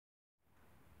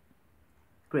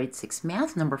Grade 6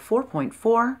 Math, number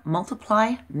 4.4,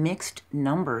 multiply mixed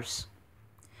numbers.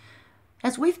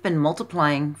 As we've been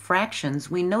multiplying fractions,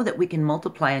 we know that we can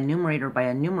multiply a numerator by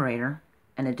a numerator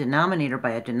and a denominator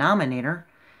by a denominator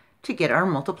to get our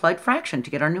multiplied fraction,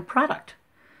 to get our new product.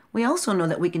 We also know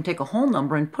that we can take a whole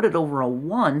number and put it over a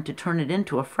 1 to turn it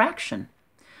into a fraction.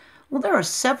 Well, there are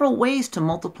several ways to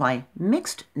multiply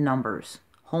mixed numbers,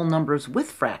 whole numbers with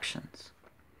fractions.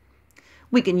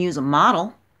 We can use a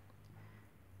model.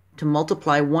 To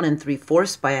multiply 1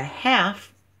 3/4 by a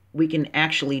half, we can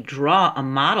actually draw a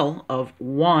model of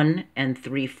 1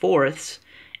 3/4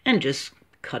 and just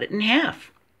cut it in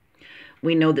half.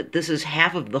 We know that this is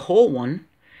half of the whole one,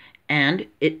 and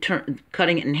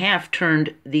cutting it in half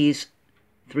turned these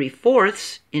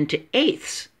 3/4 into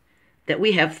eighths that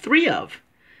we have 3 of.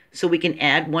 So we can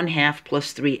add 1/2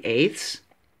 plus 3/8.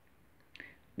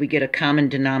 We get a common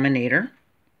denominator.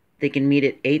 They can meet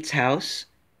at 8's house.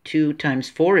 2 times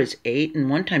 4 is 8, and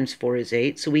 1 times 4 is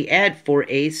 8. So we add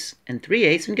 4/8 and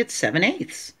 3/8 and get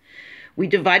 7/8. We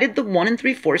divided the 1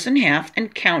 3/4 in half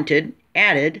and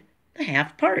added the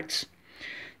half parts.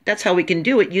 That's how we can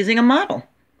do it using a model.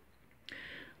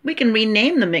 We can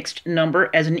rename the mixed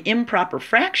number as an improper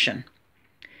fraction.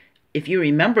 If you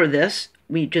remember this,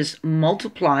 we just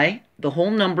multiply the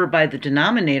whole number by the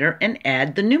denominator and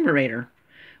add the numerator.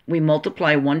 We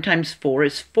multiply 1 times 4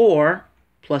 is 4,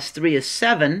 plus 3 is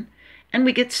 7, and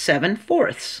we get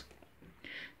 7/4.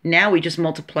 Now we just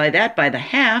multiply that by the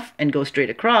half and go straight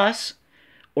across,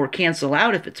 or cancel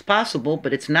out if it's possible,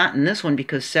 but it's not in this one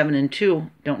because 7 and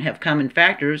 2 don't have common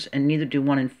factors, and neither do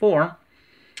 1 and 4.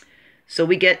 So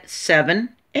we get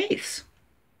 7/8.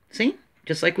 See?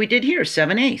 Just like we did here,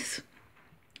 7/8.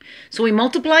 So we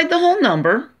multiplied the whole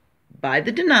number by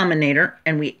the denominator,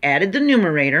 and we added the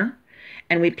numerator,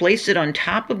 and we placed it on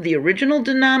top of the original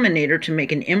denominator to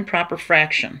make an improper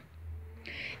fraction.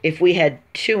 If we had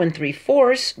 2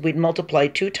 3/4, we'd multiply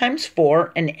 2 times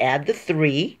 4 and add the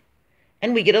 3,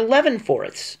 and we get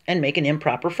 11/4 and make an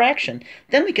improper fraction.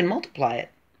 Then we can multiply it,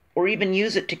 or even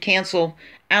use it to cancel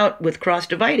out with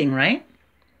cross-dividing, right?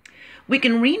 We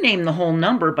can rename the whole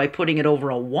number by putting it over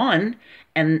a 1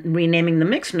 and renaming the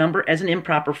mixed number as an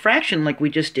improper fraction like we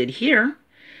just did here.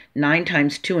 9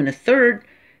 times 2 1/3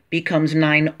 becomes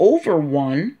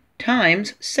 9/1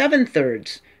 times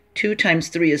 7/3. 2 times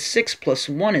 3 is 6 plus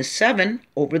 1 is 7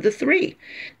 over the 3.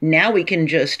 Now we can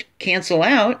just cancel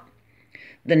out.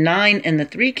 The 9 and the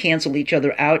 3 cancel each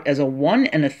other out as a 1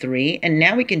 and a 3, and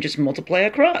now we can just multiply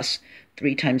across.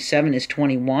 3 times 7 is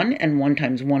 21, and 1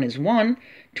 times 1 is 1.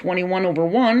 21 over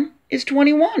 1 is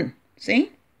 21.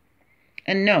 See?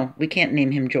 And no, we can't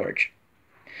name him George.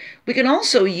 We can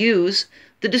also use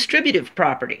the distributive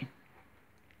property.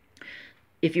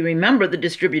 If you remember, the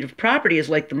distributive property is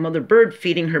like the mother bird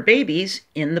feeding her babies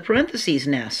in the parentheses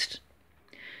nest.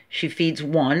 She feeds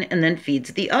one and then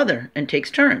feeds the other and takes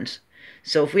turns.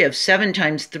 So if we have 7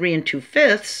 times 3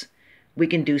 2/5, we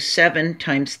can do 7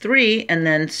 times 3 and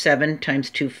then 7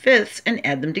 times 2/5 and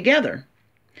add them together.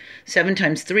 7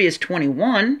 times 3 is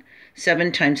 21.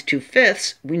 7 times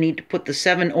 2/5, we need to put the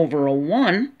 7 over a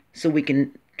 1 so we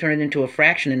can turn it into a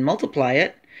fraction and multiply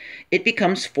it. It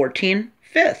becomes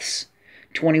 14/5.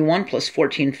 21 plus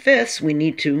 14/5, we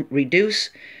need to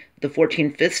reduce the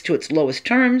 14/5 to its lowest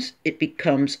terms. It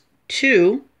becomes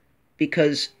 2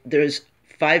 because there's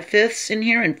 5/5 in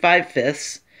here and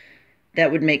 5/5.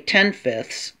 That would make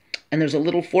 10/5. And there's a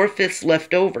little 4/5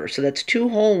 left over. So that's 2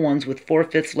 whole ones with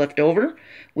 4/5 left over.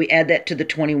 We add that to the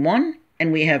 21,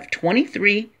 and we have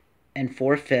 23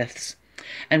 4/5.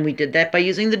 And we did that by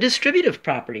using the distributive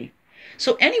property.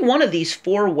 So any one of these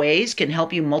 4 ways can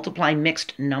help you multiply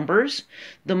mixed numbers.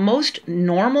 The most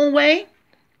normal way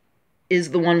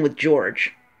is the one with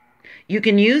George. You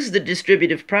can use the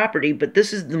distributive property, but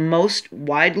this is the most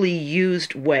widely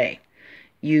used way.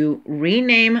 You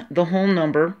rename the whole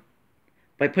number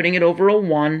by putting it over a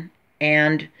 1,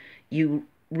 and you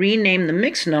rename the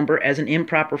mixed number as an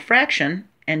improper fraction,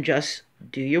 and just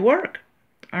do your work.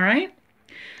 All right?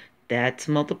 That's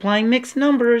multiplying mixed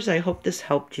numbers. I hope this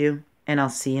helped you, and I'll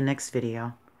see you next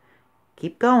video.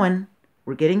 Keep going.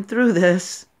 We're getting through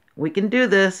this. We can do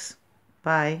this.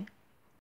 Bye.